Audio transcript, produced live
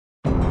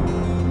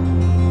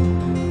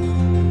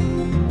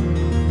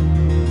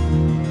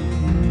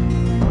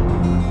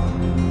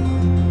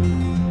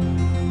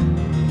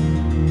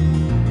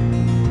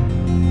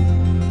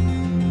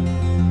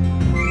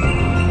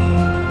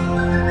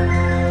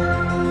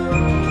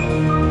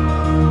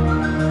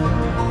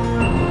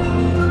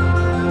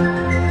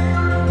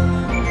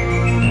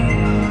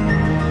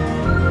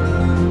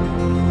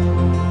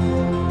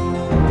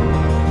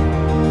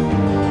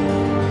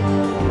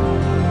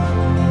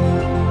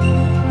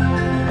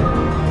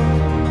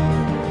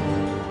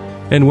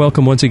And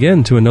welcome once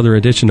again to another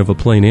edition of A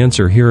Plain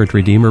Answer here at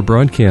Redeemer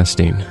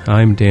Broadcasting.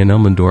 I'm Dan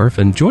Elmendorf,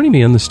 and joining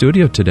me in the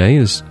studio today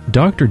is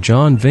Dr.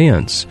 John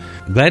Vance.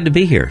 Glad to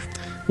be here.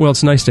 Well,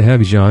 it's nice to have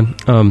you, John.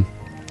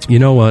 You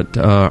know what?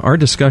 Our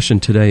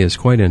discussion today is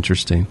quite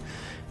interesting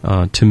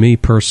to me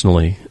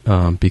personally,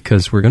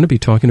 because we're going to be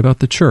talking about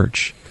the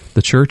Church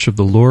of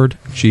the Lord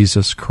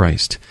Jesus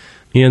Christ.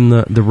 In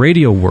the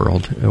radio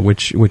world,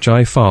 which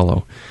I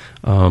follow,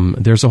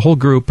 there's a whole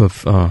group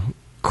of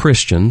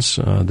Christians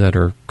that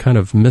are kind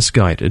of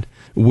misguided,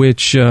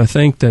 which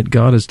think that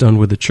God is done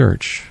with the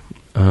church,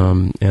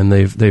 and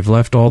they've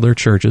left all their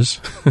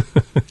churches.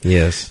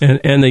 Yes,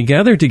 and they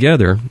gather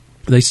together.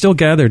 They still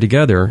gather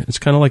together. It's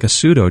kind of like a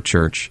pseudo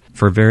church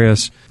for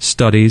various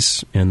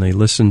studies, and they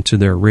listen to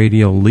their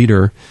radio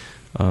leader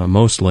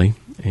mostly,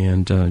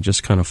 and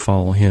just kind of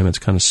follow him. It's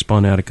kind of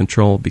spun out of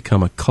control,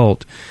 become a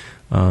cult.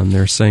 And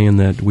they're saying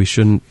that we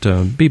shouldn't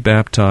be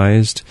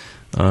baptized.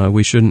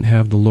 We shouldn't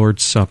have the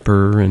Lord's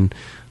Supper, and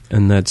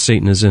that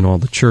Satan is in all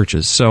the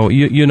churches. So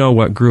you know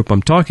what group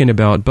I'm talking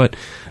about. But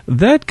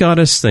that got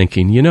us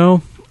thinking,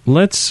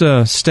 let's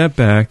step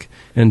back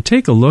and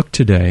take a look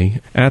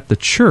today at the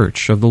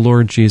Church of the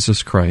Lord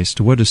Jesus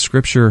Christ. What does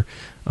Scripture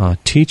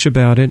teach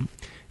about it?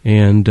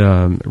 And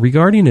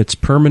regarding its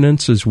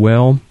permanence as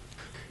well.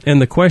 And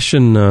the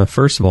question,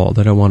 first of all,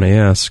 that I want to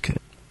ask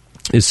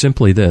is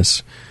simply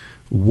this.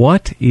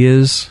 What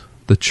is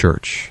the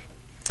church?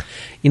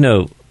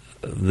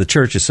 The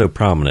church is so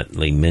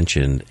prominently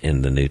mentioned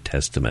in the New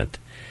Testament.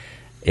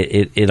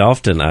 It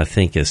often, I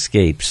think,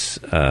 escapes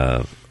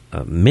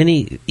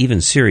many,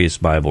 even serious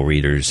Bible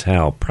readers,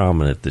 how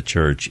prominent the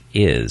church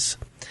is.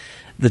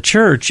 The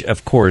church,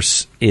 of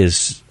course,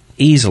 is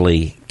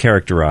easily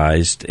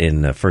characterized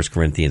in 1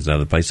 Corinthians and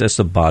other places as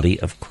the body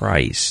of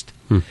Christ.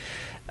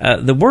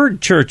 The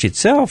word church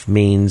itself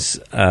means,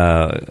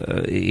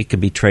 it can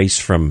be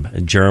traced from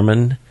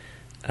German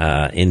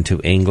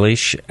into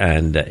English,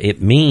 and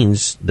it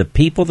means the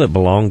people that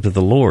belong to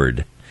the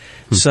Lord.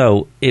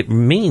 So it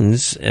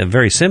means,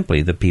 very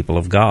simply, the people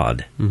of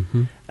God.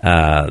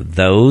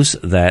 Those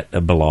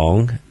that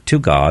belong to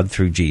God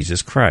through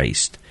Jesus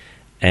Christ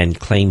and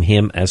claim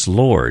Him as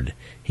Lord.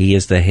 He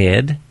is the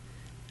head,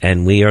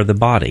 and we are the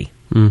body.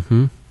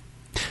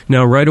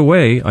 Now, right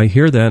away, I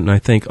hear that, and I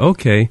think,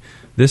 okay,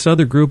 this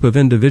other group of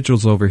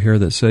individuals over here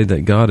that say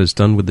that God is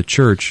done with the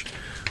church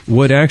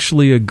would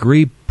actually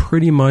agree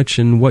pretty much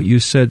in what you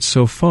said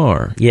so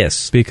far.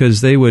 Yes.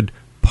 Because they would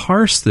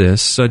parse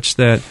this such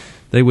that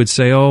they would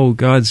say, oh,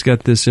 God's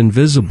got this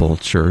invisible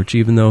church,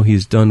 even though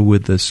He's done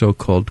with the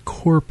so-called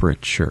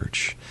corporate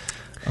church.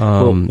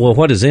 Well,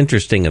 what is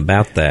interesting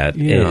about that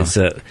is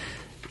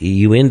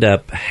you end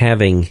up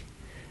having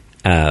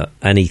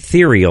an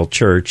ethereal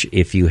church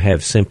if you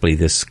have simply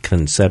this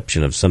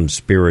conception of some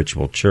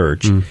spiritual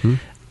church.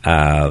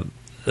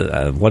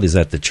 What is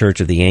that, the Church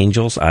of the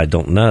Angels? I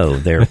don't know.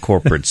 They're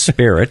corporate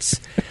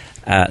spirits.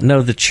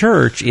 No, the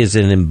church is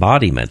an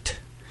embodiment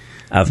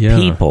of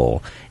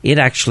people. It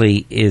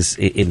actually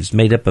is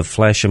made up of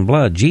flesh and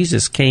blood.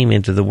 Jesus came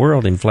into the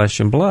world in flesh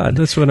and blood.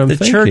 That's what I'm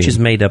thinking. The church is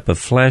made up of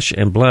flesh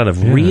and blood,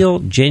 of real,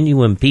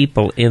 genuine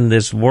people in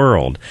this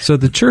world. So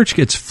the church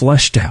gets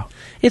fleshed out.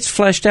 It's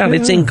fleshed out.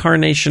 It's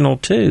incarnational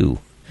too.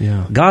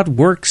 Yeah. God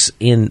works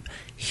in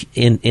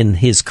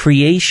His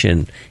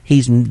creation.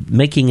 He's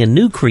making a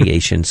new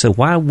creation. So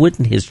why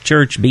wouldn't His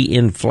church be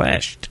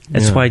infleshed?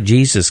 That's why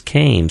Jesus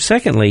came.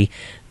 Secondly,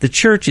 the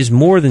church is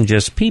more than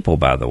just people,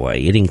 by the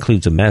way. It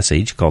includes a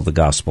message called the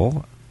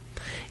gospel.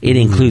 It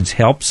includes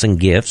helps and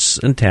gifts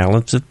and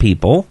talents of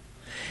people.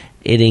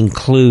 It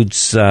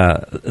includes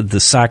the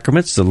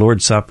sacraments, the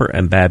Lord's Supper,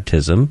 and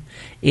baptism.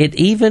 It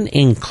even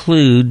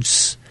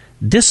includes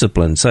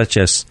discipline, such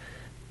as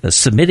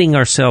submitting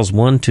ourselves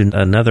one to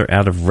another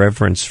out of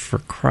reverence for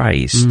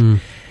Christ.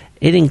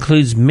 It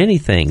includes many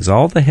things,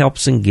 all the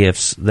helps and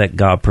gifts that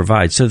God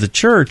provides. So the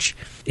church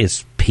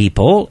is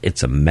people,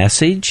 it's a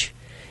message,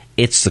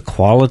 it's the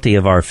quality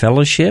of our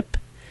fellowship,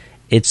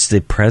 it's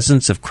the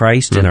presence of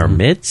Christ in our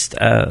midst.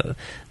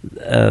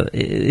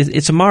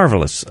 It's a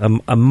marvelous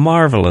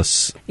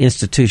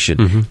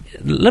institution.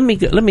 Let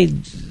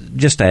me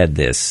just add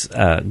this.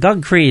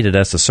 God created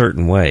us a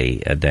certain way,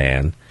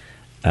 Dan.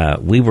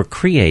 We were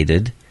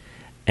created,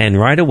 and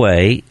right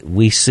away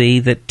we see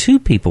that two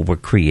people were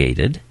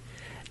created,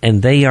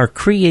 and they are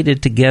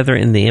created together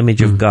in the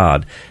image of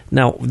God.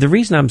 Now, the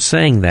reason I'm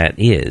saying that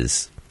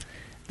is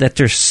that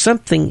there's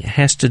something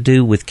has to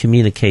do with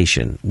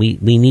communication. We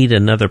need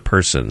another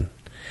person.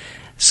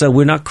 So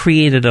we're not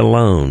created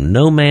alone.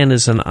 No man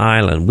is an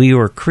island. We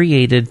were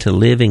created to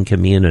live in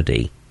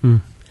community.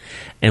 And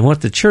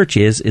what the church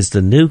is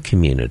the new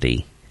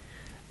community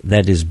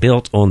that is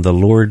built on the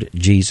Lord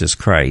Jesus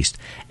Christ.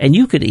 And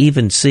you could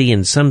even see,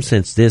 in some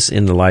sense, this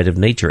in the light of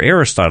nature.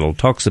 Aristotle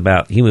talks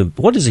about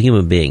what is a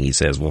human being, he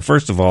says. Well,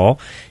 first of all,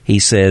 he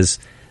says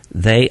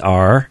they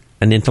are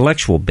an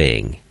intellectual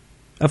being.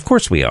 Of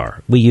course we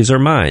are. We use our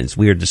minds.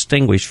 We are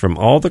distinguished from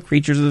all the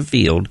creatures of the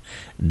field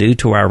due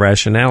to our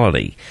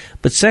rationality.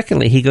 But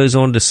secondly, he goes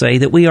on to say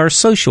that we are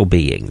social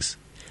beings.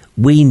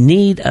 We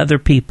need other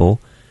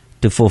people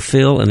to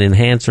fulfill and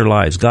enhance our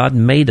lives. God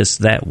made us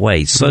that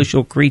way,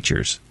 social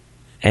creatures.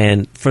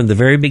 And from the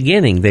very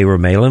beginning, they were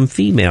male and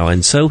female.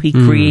 And so he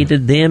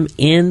created them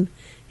in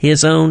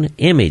his own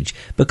image,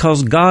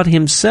 because God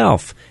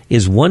himself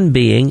is one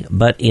being,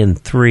 but in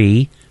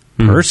three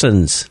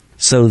persons.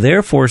 So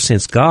therefore,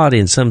 since God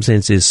in some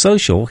sense is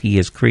social, he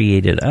has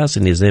created us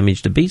in his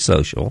image to be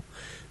social.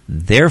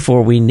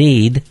 Therefore, we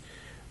need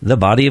the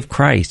body of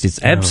Christ.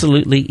 It's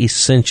absolutely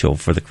essential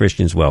for the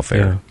Christian's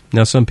welfare. Yeah.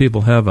 Now, some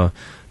people have a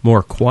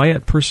more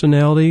quiet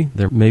personality.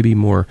 They're maybe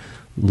more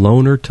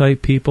loner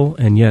type people,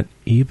 and yet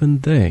even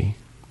they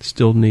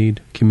still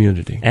need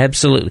community.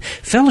 Absolutely.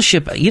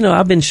 Fellowship,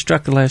 I've been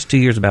struck the last 2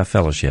 years about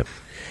fellowship.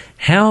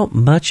 How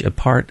much a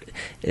part...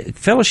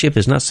 Fellowship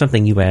is not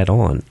something you add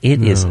on.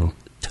 It is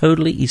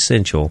totally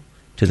essential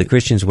to the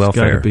Christian's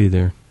welfare. It's got to be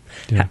there.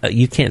 Yeah.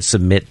 You can't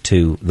submit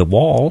to the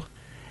wall.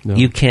 No.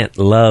 You can't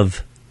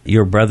love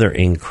your brother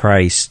in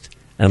Christ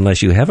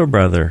unless you have a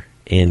brother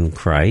in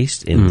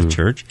Christ, in the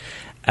church.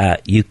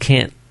 You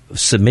can't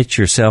submit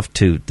yourself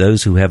to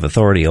those who have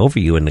authority over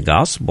you in the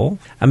gospel.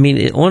 I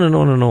mean, on and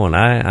on and on.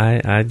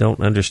 I don't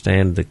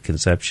understand the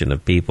conception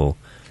of people.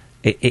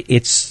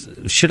 It's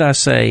should I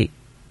say,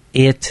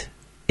 it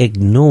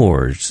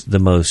ignores the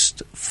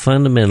most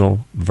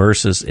fundamental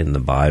verses in the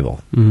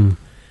Bible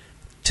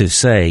to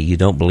say you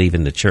don't believe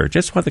in the church.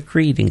 That's why the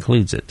creed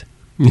includes it.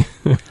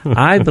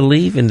 I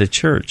believe in the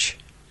church.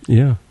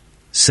 Yeah.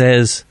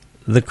 Says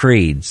the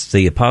creeds,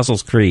 the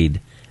Apostles'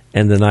 Creed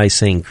and the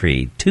Nicene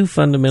Creed, two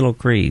fundamental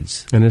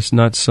creeds. And it's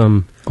not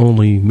some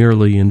only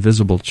merely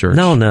invisible church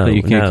that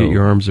you can't get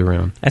your arms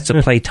around. That's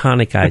a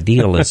Platonic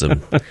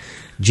idealism.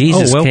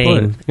 Jesus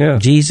came. Yeah.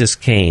 Jesus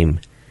came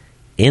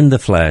in the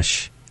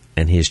flesh,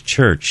 and his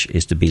church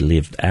is to be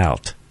lived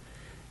out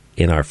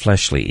in our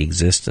fleshly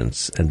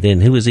existence. And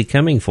then who is he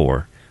coming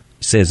for?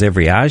 It says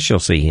every eye shall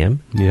see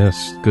him.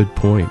 Yes, good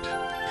point.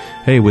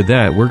 Hey, with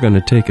that, we're going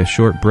to take a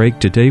short break.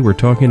 Today we're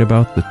talking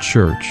about the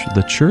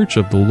Church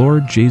of the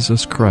Lord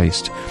Jesus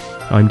Christ.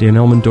 I'm Dan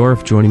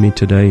Elmendorf. Joining me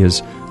today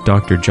is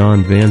Dr.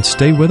 John Vance.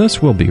 Stay with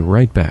us. We'll be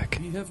right back.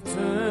 We have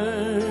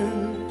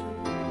turned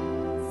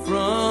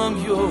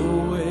from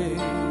your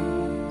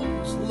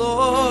ways,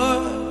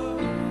 Lord.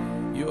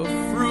 Your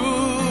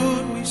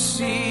fruit we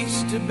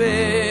cease to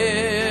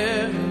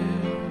bear.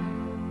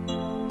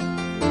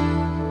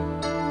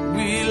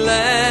 We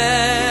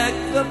lack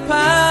the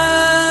power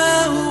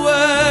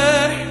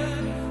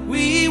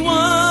we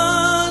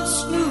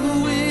once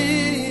knew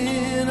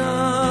in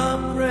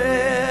our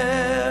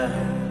prayers.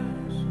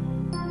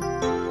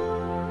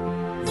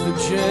 The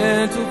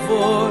gentle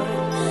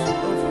voice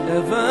of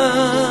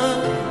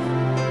heaven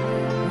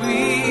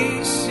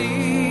we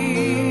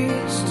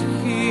cease to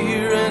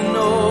hear and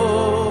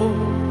know.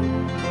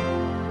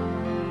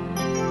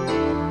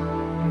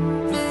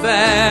 The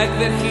fact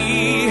that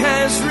he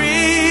has risen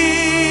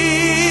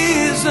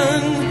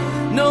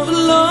no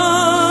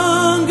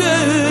longer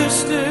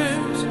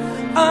stirs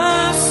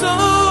our soul.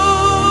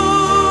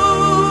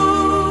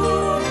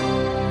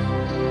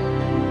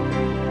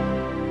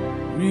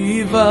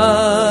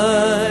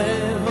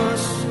 Revive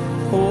us,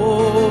 O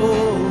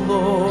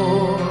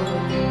Lord.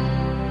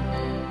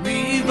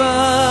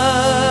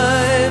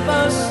 Revive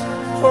us,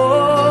 O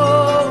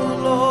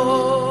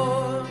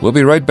Lord. We'll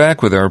be right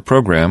back with our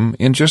program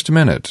in just a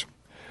minute.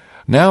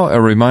 Now, a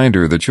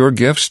reminder that your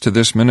gifts to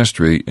this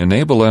ministry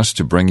enable us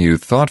to bring you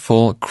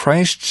thoughtful,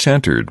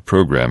 Christ-centered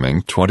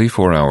programming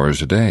 24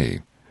 hours a day.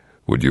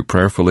 Would you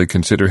prayerfully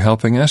consider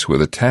helping us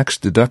with a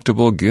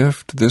tax-deductible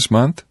gift this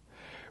month?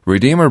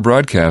 Redeemer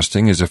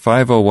Broadcasting is a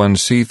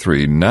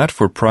 501c3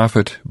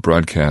 not-for-profit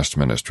broadcast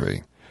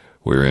ministry.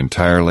 We're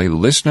entirely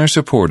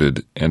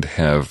listener-supported and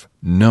have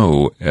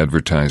no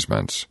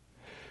advertisements.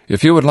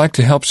 If you would like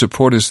to help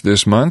support us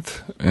this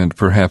month, and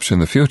perhaps in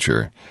the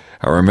future,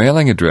 our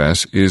mailing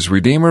address is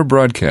Redeemer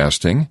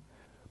Broadcasting,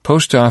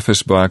 Post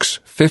Office Box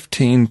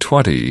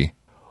 1520,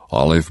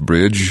 Olive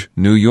Bridge,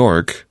 New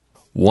York,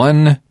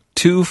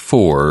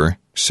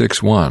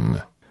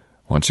 12461.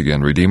 Once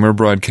again, Redeemer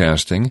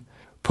Broadcasting,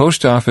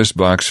 Post Office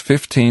Box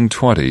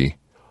 1520,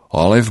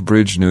 Olive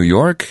Bridge, New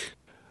York,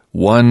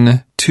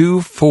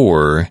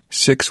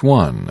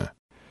 12461.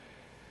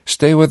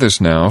 Stay with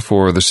us now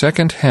for the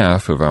second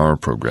half of our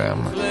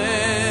program.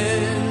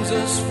 Cleanse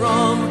us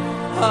from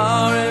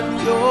our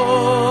impurities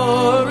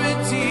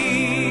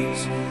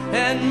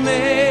and make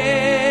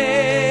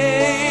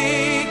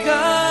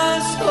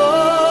us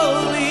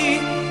holy.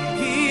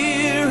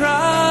 Hear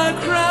our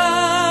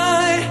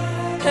cry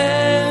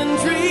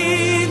and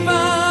revive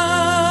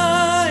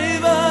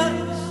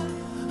us,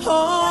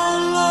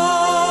 oh Lord.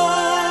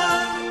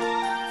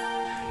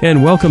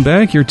 And welcome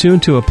back. You're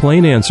tuned to A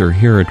Plain Answer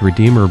here at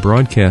Redeemer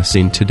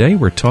Broadcasting. Today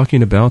we're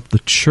talking about the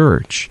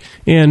church.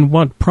 And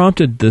what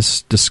prompted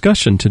this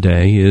discussion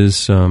today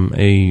is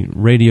a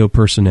radio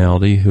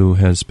personality who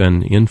has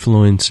been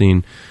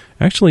influencing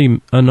actually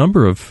a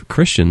number of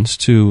Christians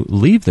to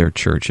leave their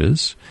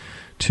churches,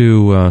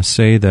 to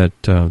say that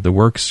the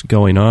works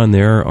going on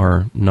there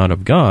are not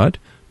of God,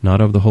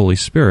 not of the Holy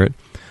Spirit.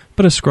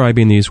 but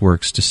ascribing these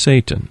works to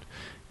Satan,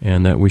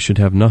 and that we should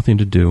have nothing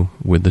to do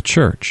with the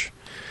church.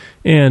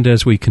 And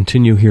as we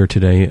continue here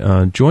today,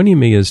 joining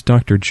me is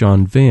Dr.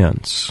 John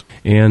Vance.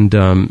 And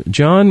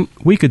John,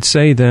 we could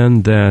say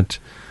then that,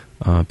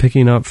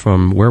 picking up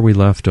from where we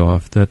left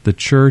off, that the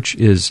church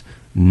is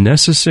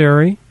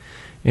necessary,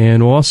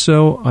 and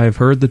also I've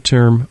heard the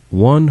term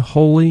one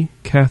holy,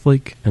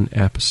 Catholic, and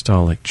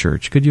apostolic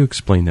church. Could you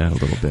explain that a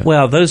little bit?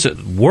 Well, those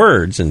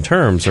words and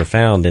terms are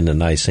found in the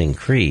Nicene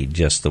Creed,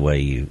 just the way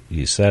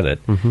you said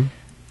it.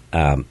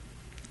 Mm-hmm.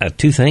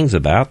 Two things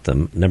about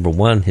them. Number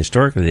one,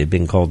 historically they've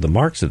been called the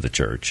marks of the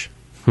church.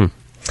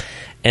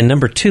 And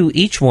number two,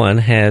 each one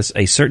has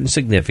a certain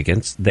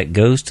significance that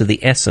goes to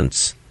the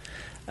essence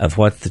of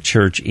what the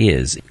church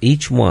is.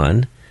 Each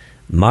one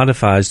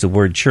modifies the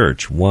word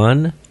church.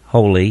 One,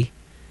 holy,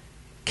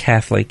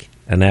 Catholic,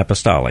 and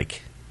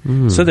apostolic.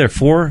 So there are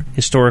four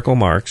historical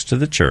marks to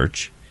the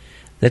church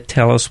that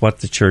tell us what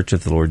the Church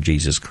of the Lord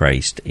Jesus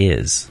Christ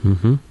is.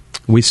 Mm-hmm.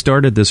 We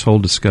started this whole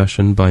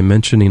discussion by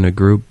mentioning a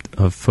group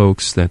of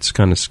folks that's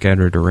kind of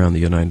scattered around the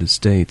United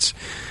States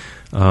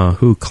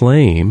who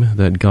claim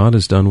that God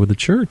is done with the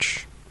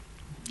church.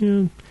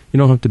 You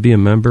don't have to be a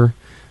member.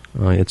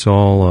 It's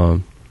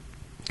all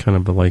kind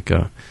of like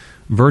a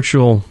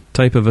virtual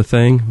type of a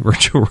thing,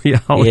 virtual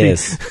reality.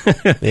 Yes.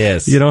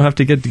 Yes. You don't have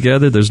to get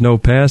together. There's no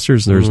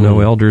pastors. There's no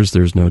elders.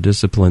 There's no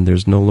discipline.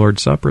 There's no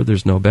Lord's Supper.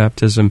 There's no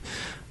baptism.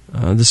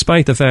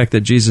 Despite the fact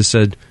that Jesus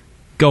said,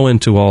 go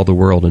into all the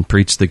world and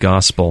preach the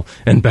gospel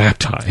and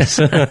baptize.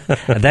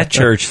 That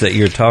church that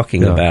you're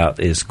talking about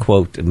is,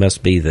 quote, it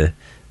must be the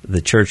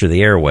church of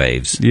the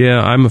airwaves.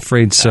 Yeah, I'm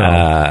afraid so.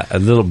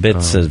 Little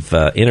bits of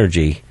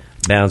energy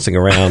bouncing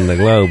around the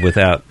globe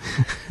without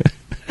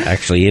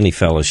actually any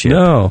fellowship.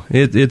 No,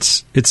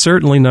 it's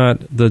certainly not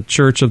the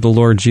church of the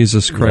Lord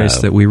Jesus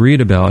Christ that we read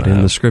about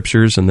in the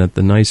Scriptures and that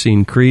the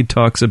Nicene Creed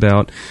talks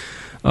about.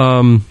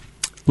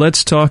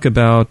 Let's talk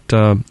about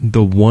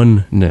the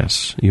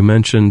oneness. You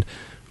mentioned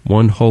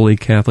one holy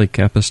Catholic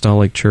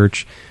apostolic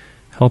church.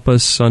 Help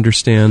us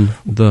understand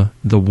the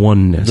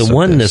oneness. The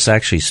oneness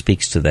actually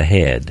speaks to the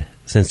head.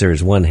 Since there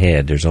is one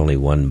head, there's only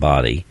one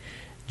body.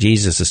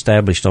 Jesus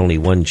established only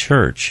one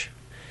church.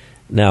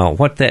 Now,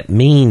 what that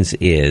means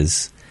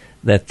is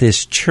that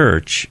this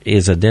church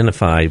is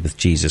identified with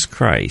Jesus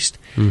Christ.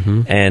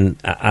 Mm-hmm. And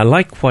I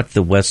like what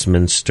the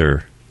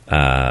Westminster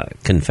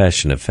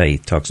Confession of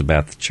Faith talks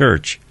about. The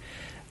church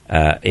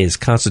is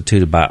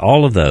constituted by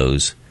all of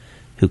those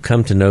who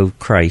come to know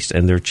Christ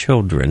and their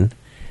children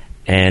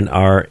and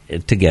are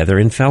together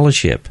in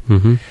fellowship.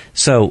 Mm-hmm.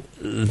 So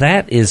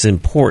that is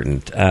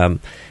important.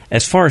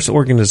 As far as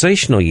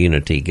organizational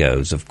unity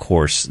goes, of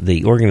course,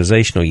 the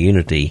organizational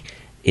unity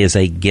is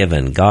a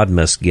given. God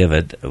must give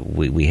it.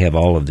 We have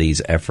all of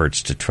these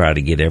efforts to try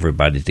to get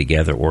everybody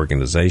together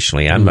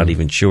organizationally. I'm not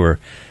even sure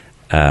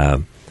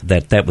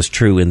that was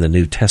true in the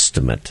New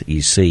Testament.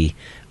 You see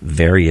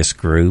various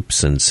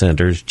groups and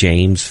centers.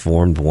 James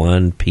formed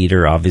one,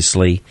 Peter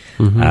obviously.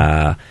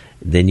 Mm-hmm.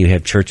 Then you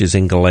have churches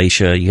in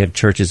Galatia. You have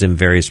churches in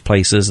various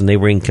places, and they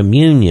were in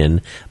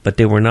communion, but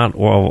they were not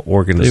all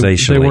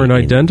organizationally. They weren't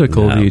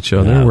identical to each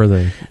other, were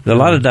they? A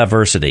lot of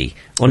diversity.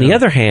 On the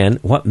other hand,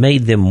 what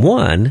made them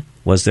one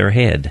was their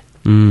head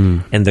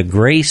and the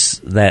grace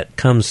that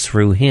comes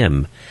through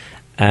him.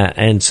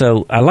 And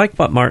so I like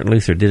what Martin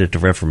Luther did at the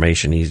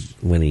Reformation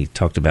when he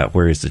talked about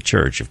where is the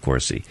church. Of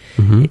course,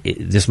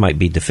 this might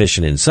be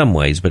deficient in some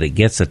ways, but it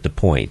gets at the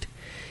point.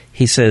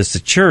 He says the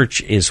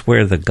church is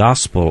where the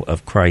gospel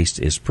of Christ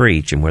is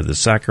preached and where the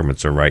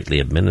sacraments are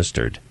rightly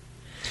administered.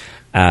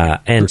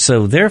 And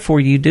so, therefore,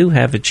 you do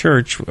have a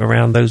church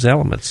around those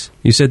elements.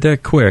 You said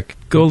that quick.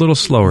 Go a little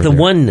slower. The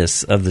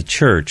oneness of the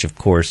church, of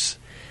course,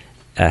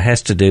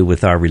 has to do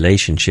with our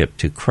relationship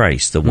to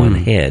Christ, the one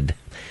head,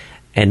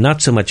 and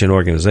not so much an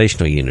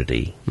organizational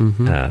unity.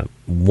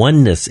 Mm-hmm.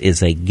 Oneness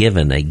is a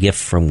gift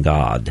from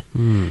God,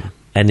 and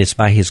it's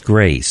by His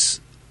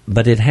grace.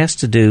 But it has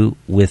to do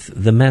with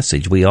the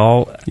message. We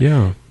all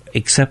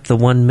accept the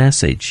one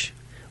message.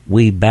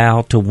 We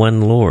bow to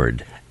one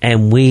Lord.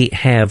 And we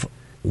have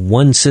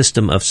one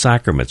system of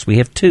sacraments. We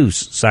have two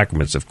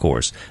sacraments, of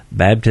course,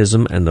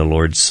 baptism and the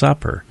Lord's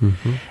Supper.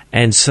 Mm-hmm.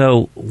 And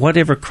so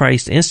whatever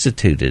Christ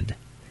instituted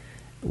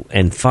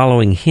and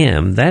following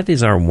Him, that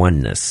is our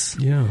oneness.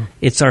 Yeah.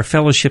 It's our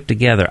fellowship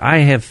together. I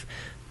have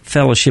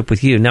fellowship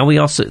with you. Now,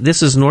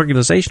 this is an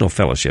organizational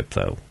fellowship,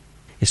 though.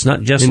 It's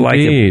not just like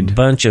a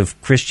bunch of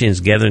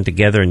Christians gathering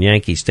together in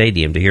Yankee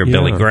Stadium to hear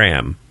Billy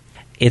Graham.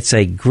 It's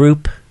a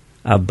group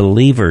of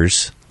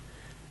believers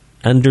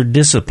under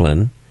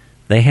discipline.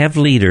 They have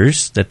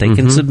leaders that they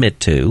can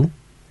submit to.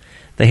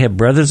 They have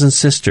brothers and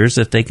sisters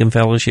that they can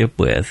fellowship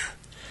with.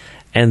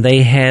 And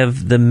they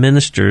have the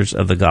ministers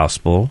of the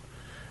gospel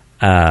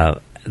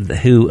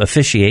who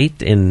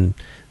officiate in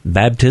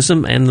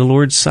baptism and the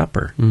Lord's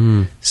Supper.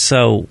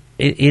 So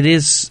it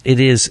is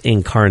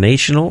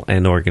incarnational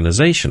and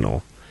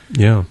organizational.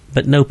 Yeah.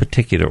 But no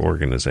particular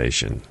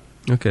organization.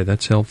 Okay,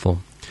 that's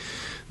helpful.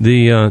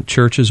 The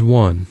church is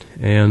one,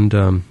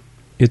 and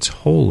it's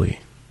holy.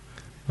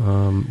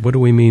 What do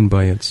we mean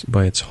by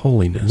its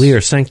holiness? We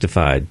are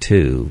sanctified,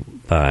 too,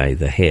 by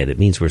the head. It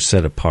means we're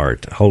set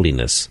apart.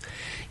 Holiness.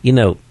 You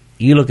know,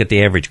 you look at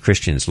the average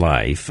Christian's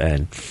life,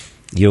 and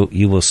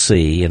you will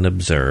see and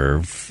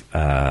observe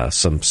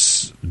some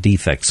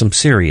defects, some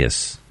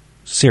serious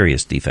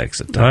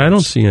defects at times. I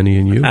don't see any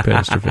in you,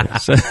 Pastor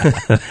Vince.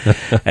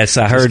 As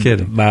I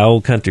heard my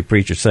old country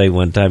preacher say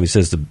one time, he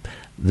says,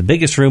 the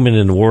biggest room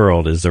in the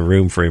world is the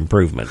room for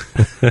improvement.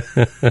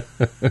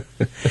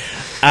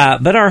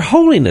 But our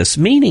holiness,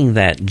 meaning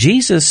that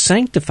Jesus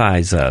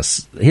sanctifies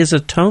us, his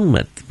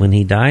atonement when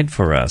he died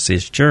for us,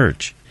 his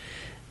church.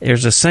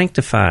 There's a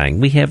sanctifying.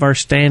 We have our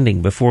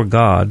standing before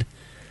God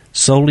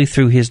solely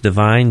through his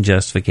divine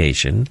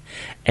justification,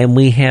 and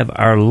we have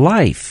our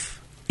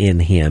life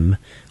in him,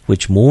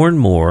 which more and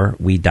more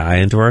we die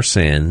into our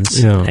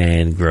sins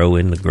and grow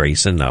in the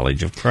grace and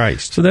knowledge of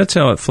Christ. So that's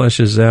how it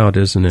fleshes out,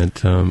 isn't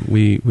it?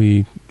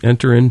 We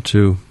enter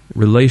into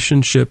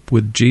relationship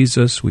with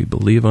Jesus. We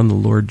believe on the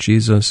Lord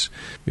Jesus.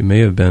 We may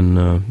have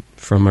been,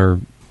 from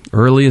our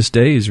earliest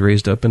days,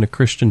 raised up in a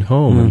Christian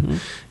home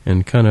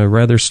and kind of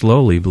rather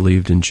slowly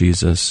believed in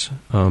Jesus.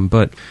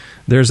 But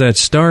there's that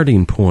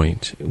starting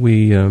point.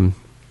 We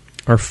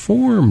are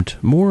formed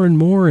more and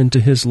more into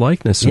his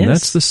likeness, and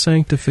that's the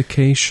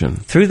sanctification.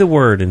 Through the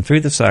Word and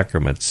through the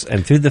sacraments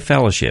and through the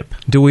fellowship.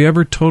 Do we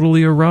ever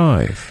totally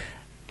arrive?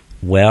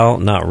 Well,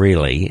 not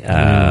really.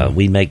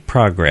 We make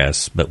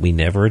progress, but we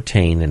never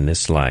attain in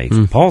this life.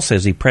 Paul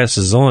says he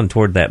presses on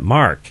toward that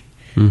mark,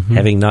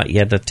 having not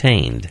yet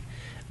attained.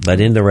 But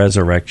in the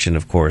resurrection,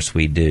 of course,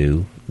 we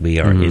do. We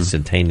are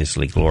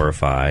instantaneously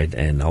glorified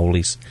and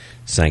wholly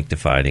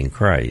sanctified in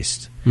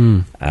Christ.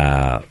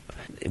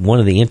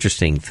 One of the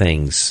interesting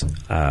things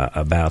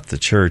about the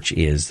church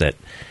is that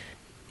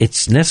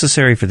it's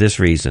necessary for this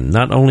reason.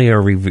 Not only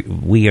are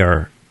we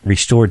are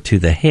restored to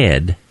the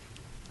head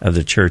of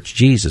the church,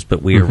 Jesus,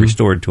 but we are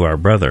restored to our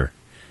brother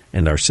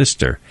and our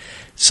sister.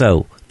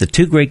 So the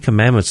two great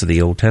commandments of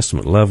the Old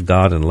Testament, love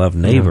God and love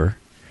neighbor,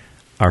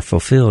 are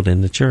fulfilled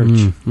in the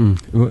church.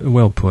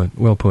 Well put,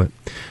 well put.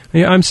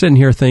 Yeah, I'm sitting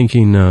here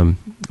thinking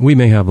we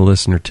may have a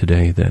listener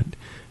today that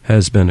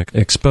has been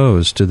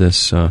exposed to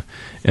this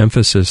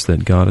emphasis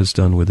that God has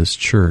done with his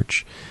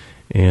church,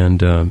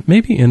 and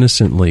maybe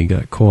innocently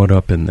got caught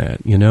up in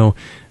that. You know,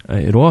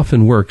 it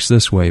often works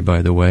this way,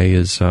 by the way,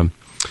 is, and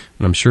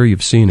I'm sure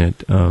you've seen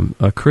it,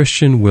 a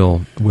Christian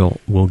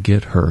will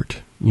get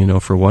hurt. You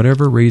know, for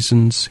whatever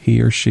reasons, he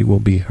or she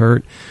will be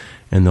hurt,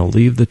 and they'll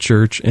leave the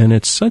church, and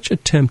it's such a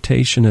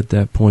temptation at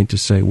that point to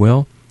say,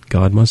 well,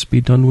 God must be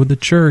done with the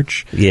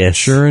church. Yes.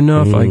 Sure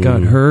enough, I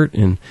got hurt,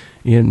 and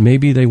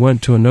maybe they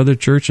went to another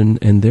church, and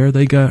there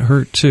they got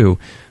hurt too.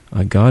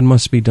 God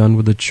must be done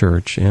with the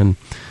church. And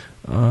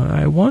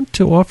I want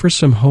to offer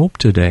some hope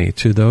today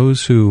to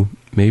those who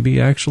maybe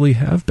actually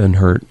have been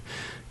hurt.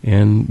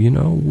 And, you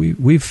know,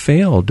 we've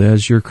failed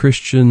as your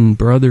Christian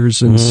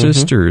brothers and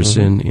sisters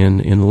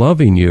in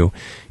loving you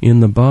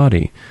in the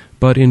body,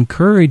 but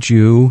encourage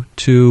you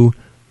to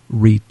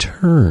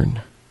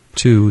return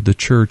to the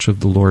church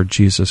of the Lord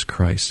Jesus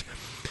Christ.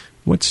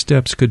 What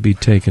steps could be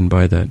taken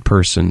by that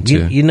person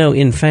to... You know,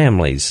 in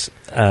families,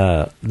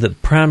 the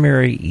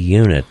primary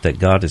unit that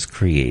God has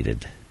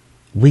created,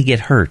 we get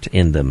hurt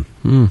in them.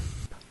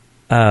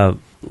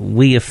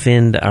 We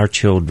offend our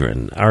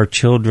children. Our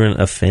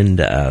children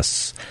offend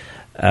us.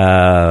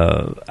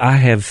 I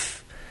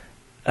have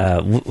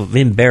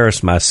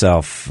embarrassed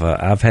myself.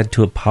 I've had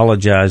to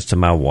apologize to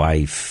my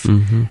wife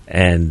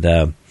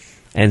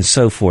and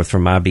so forth for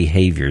my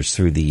behaviors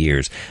through the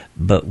years.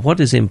 But what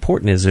is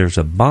important is there's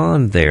a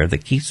bond there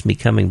that keeps me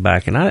coming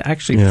back. And I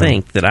actually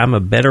think that I'm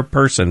a better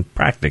person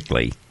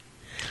practically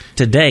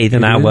today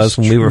than I was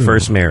when we were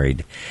first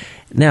married.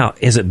 Now,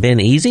 has it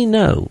been easy?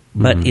 No,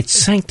 but it's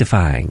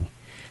sanctifying.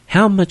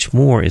 How much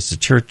more is the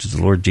church of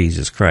the Lord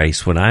Jesus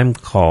Christ when I'm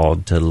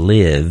called to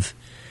live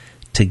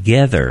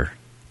together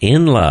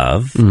in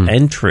love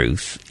and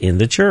truth in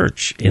the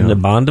church, in the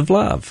bond of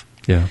love?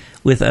 Yeah.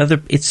 With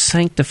other, it's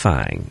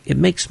sanctifying. It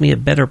makes me a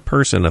better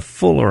person, a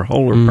fuller,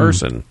 wholer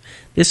person.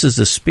 This is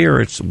the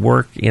Spirit's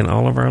work in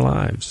all of our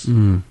lives.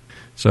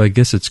 So I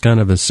guess it's kind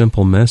of a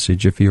simple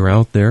message. If you're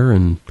out there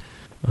and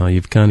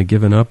you've kind of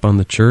given up on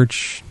the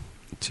church,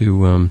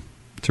 to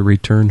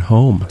return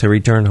home. To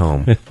return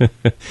home.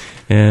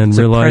 And it's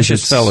realize a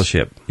precious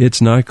fellowship.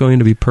 It's not going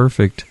to be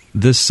perfect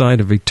this side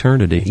of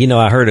eternity. You know,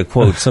 I heard a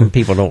quote. Some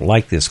people don't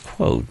like this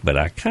quote, but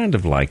I kind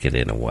of like it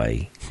in a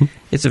way.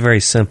 It's a very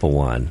simple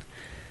one.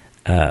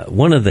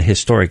 One of the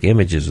historic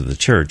images of the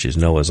church is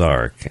Noah's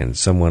Ark, and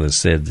someone has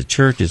said the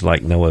church is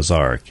like Noah's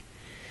Ark.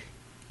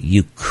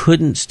 You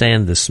couldn't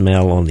stand the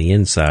smell on the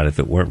inside if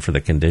it weren't for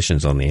the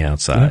conditions on the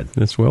outside. Yeah,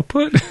 that's well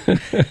put.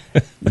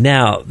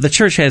 Now, the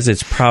church has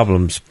its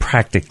problems,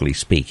 practically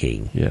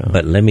speaking,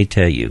 but let me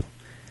tell you,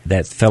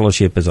 that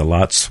fellowship is a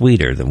lot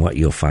sweeter than what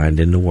you'll find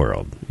in the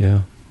world.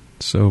 Yeah,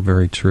 so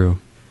very true.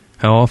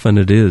 How often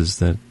it is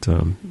that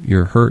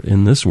you're hurt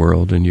in this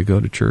world and you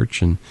go to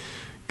church and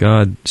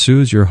God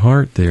soothes your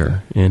heart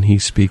there, and He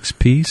speaks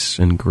peace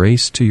and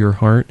grace to your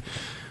heart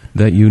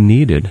that you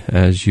needed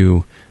as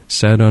you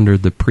sat under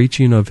the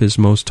preaching of his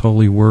most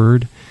holy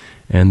word,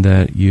 and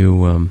that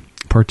you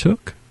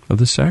partook of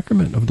the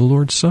sacrament of the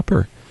Lord's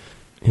Supper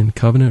in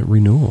covenant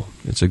renewal.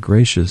 It's a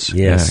gracious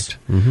act.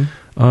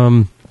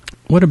 Mm-hmm.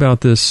 What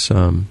about this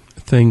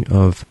thing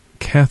of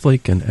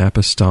Catholic and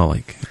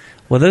Apostolic?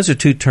 Well, those are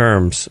two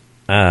terms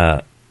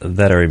that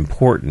are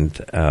important.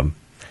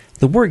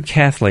 The word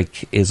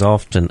Catholic is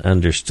often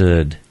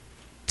understood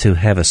to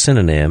have a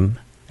synonym,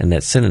 and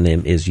that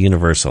synonym is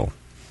universal.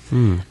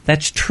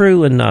 That's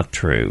true and not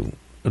true.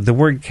 The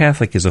word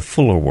Catholic is a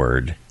fuller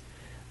word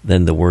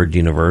than the word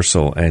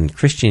universal, and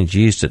Christians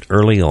used it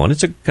early on.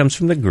 It comes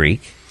from the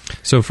Greek.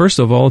 So first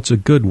of all, it's a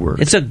good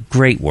word. It's a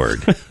great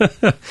word.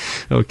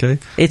 Okay.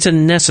 It's a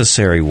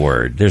necessary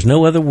word. There's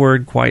no other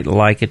word quite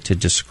like it to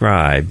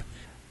describe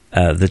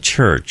the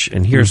church,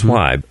 and here's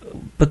why.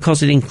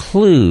 Because it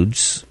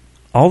includes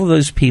all of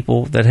those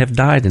people that have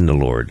died in the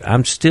Lord.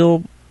 I'm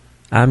still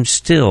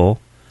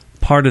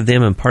part of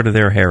them and part of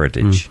their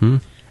heritage.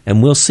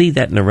 And we'll see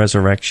that in the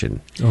resurrection.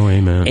 Oh,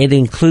 amen. It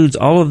includes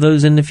all of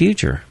those in the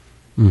future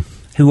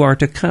who are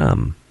to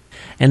come.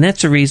 And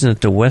that's the reason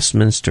that the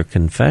Westminster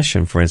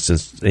Confession, for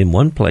instance, in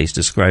one place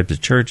describes the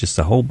church as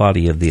the whole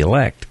body of the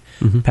elect,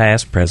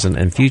 past, present,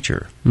 and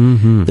future.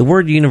 The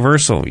word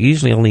universal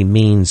usually only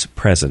means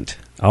present,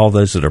 all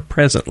those that are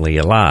presently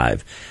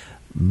alive.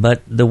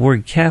 But the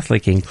word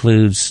Catholic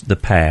includes the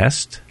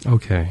past,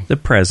 the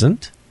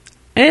present,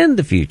 and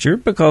the future,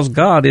 because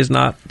God is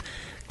not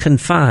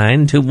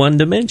confined to one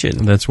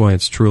dimension. That's why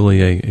it's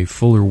truly a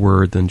fuller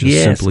word than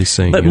just simply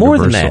saying but universal. more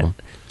than that,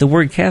 the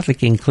word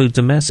Catholic includes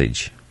a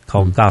message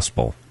called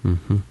gospel,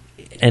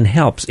 and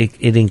helps.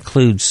 It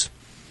includes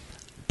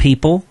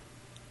people,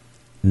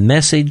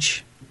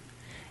 message.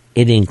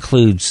 It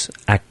includes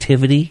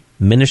activity,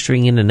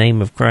 ministering in the name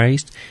of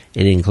Christ.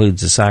 It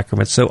includes the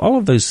sacraments. So all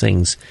of those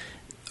things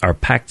are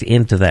packed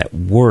into that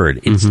word.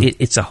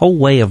 It's a whole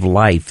way of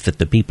life that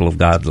the people of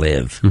God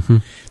live.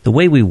 The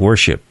way we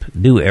worship,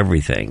 do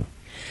everything.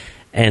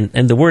 And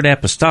the word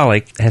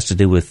apostolic has to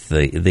do with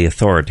the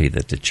authority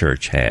that the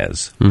church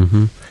has.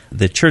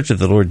 The Church of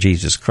the Lord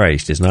Jesus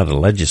Christ is not a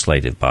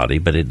legislative body,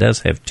 but it does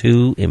have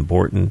two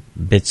important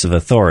bits of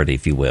authority,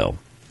 if you will.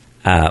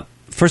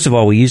 First of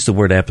all, we use the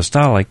word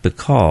apostolic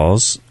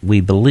because we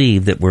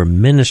believe that we're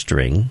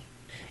ministering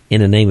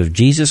in the name of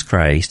Jesus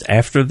Christ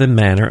after the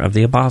manner of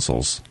the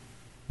apostles.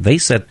 They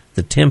set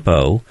the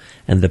tempo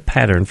and the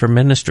pattern for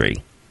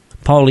ministry.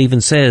 Paul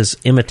even says,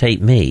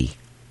 imitate me.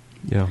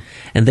 Yeah.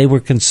 And they were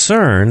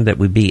concerned that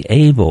we'd be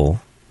able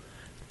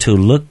to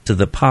look to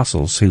the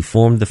apostles who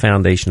formed the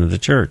foundation of the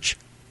church.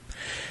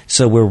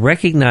 So we're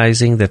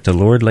recognizing that the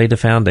Lord laid a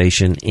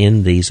foundation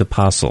in these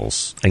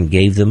apostles and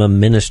gave them a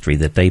ministry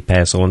that they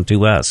pass on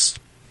to us,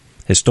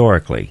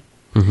 historically.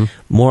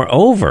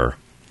 Moreover,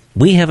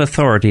 we have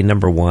authority,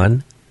 number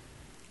one,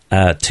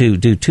 to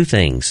do two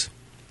things.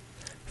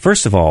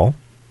 First of all,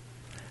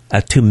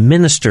 to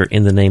minister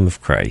in the name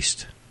of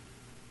Christ.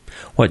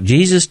 What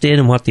Jesus did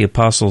and what the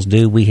apostles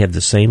do, we have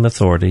the same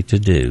authority to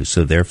do.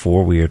 So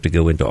therefore, we are to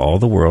go into all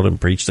the world and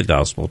preach the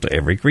gospel to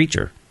every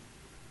creature.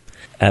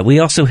 We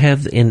also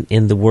have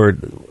in the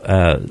word,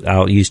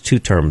 I'll use two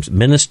terms,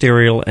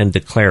 ministerial and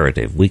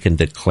declarative. We can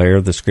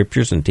declare the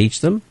scriptures and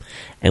teach them,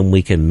 and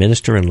we can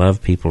minister and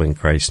love people in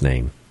Christ's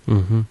name.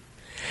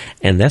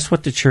 And that's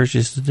what the church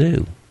is to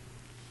do.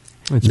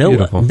 It's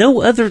beautiful.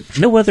 No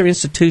other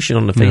institution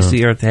on the face of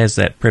the earth has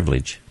that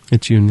privilege.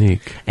 It's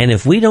unique. And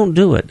if we don't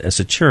do it as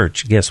a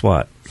church, guess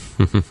what?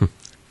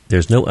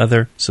 There's no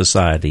other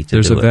society to do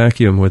it. There's a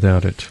vacuum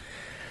without it.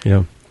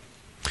 Yeah.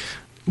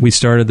 We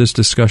started this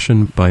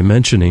discussion by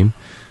mentioning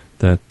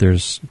that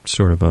there's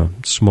sort of a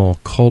small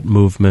cult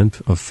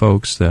movement of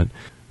folks that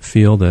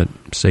feel that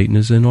Satan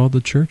is in all the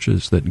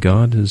churches, that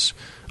God has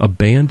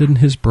abandoned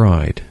his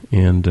bride.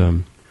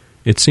 And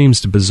it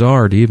seems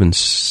bizarre to even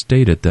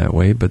state it that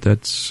way, but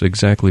that's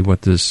exactly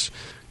what this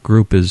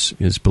group is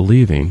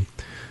believing.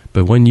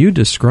 But when you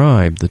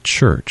describe the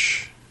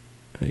church,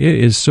 it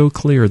is so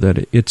clear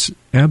that it's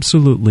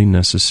absolutely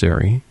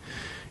necessary.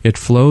 It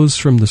flows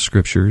from the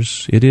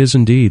Scriptures. It is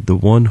indeed the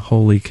one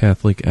holy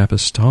Catholic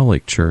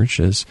Apostolic Church,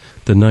 as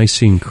the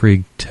Nicene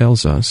Creed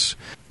tells us.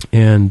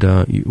 And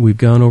we've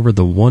gone over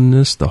the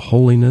oneness, the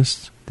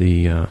holiness,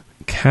 the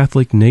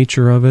Catholic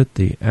nature of it,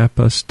 the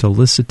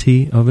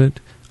apostolicity of it.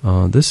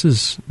 This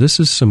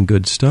is some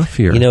good stuff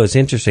here. You know, it's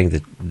interesting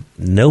that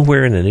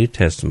nowhere in the New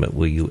Testament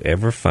will you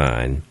ever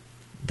find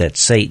that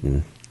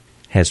Satan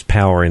has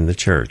power in the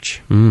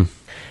church.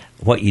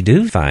 What you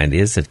do find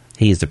is that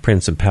he is the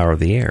prince and power of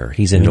the air.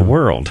 He's in the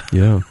world,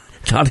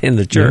 not in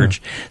the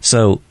church.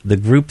 So the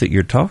group that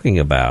you're talking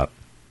about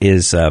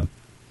is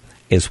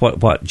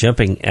what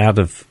jumping out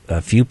of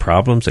a few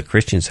problems that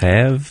Christians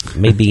have,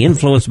 maybe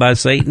influenced by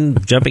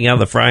Satan, jumping out of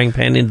the frying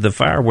pan into the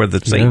fire where the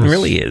Satan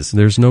really is.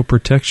 There's no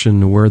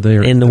protection where they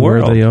are in the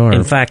world. Where they are.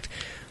 In fact,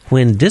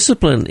 when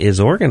discipline is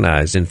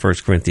organized in 1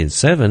 Corinthians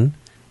 7,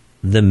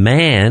 the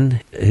man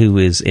who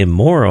is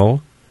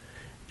immoral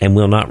and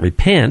will not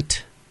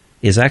repent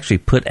is actually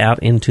put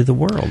out into the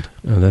world.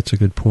 Oh, that's a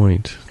good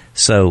point.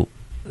 So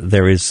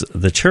there is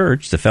the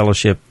church, the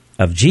fellowship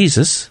of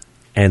Jesus,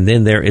 and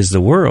then there is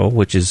the world,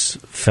 which is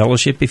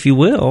fellowship, if you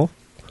will,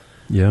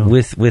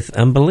 with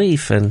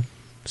unbelief and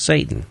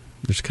Satan.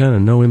 There's kind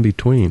of no in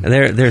between.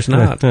 There's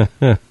not.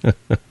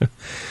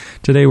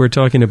 Today we're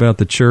talking about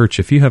the church.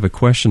 If you have a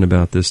question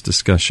about this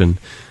discussion,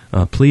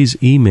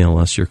 please email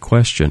us your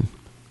question.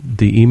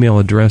 The email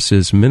address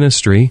is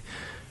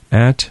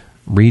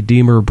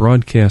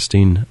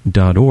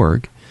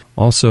ministry@redeemerbroadcasting.org.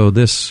 Also,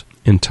 this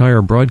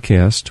entire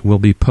broadcast will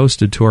be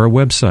posted to our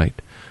website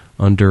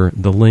under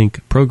the link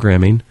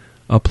Programming,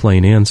 A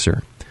Plain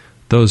Answer.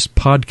 Those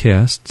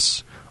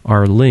podcasts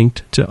are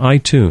linked to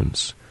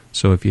iTunes.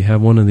 So if you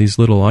have one of these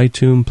little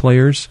iTunes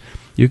players,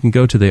 you can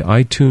go to the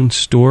iTunes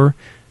store,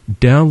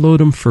 download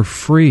them for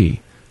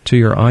free to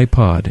your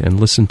iPod, and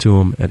listen to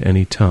them at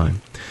any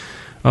time.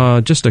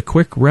 Just a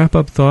quick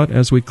wrap-up thought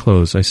as we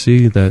close. I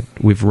see that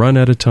we've run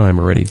out of time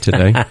already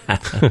today.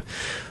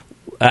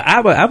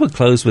 I would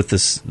close with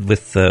this,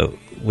 with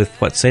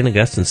what St.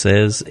 Augustine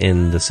says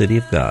in The City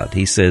of God.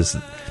 He says,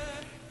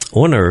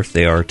 on earth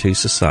there are two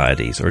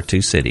societies, or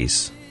two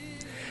cities,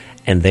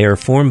 and they are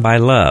formed by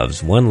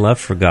loves. One love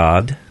for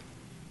God,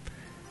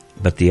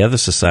 but the other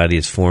society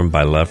is formed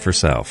by love for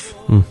self.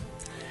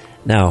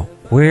 Now,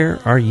 where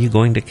are you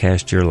going to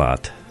cast your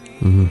lot?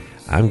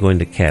 I'm going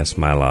to cast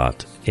my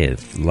lot in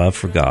love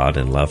for God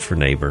and love for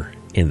neighbor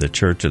in the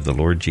church of the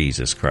Lord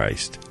Jesus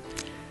Christ.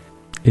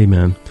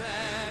 Amen.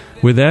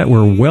 With that,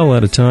 we're well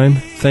out of time.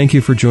 Thank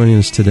you for joining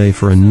us today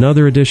for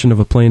another edition of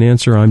A Plain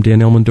Answer. I'm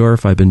Dan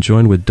Elmendorf. I've been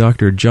joined with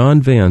Dr.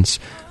 John Vance.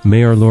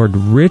 May our Lord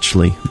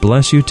richly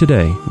bless you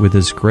today with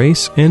His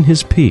grace and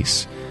His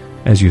peace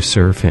as you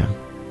serve Him.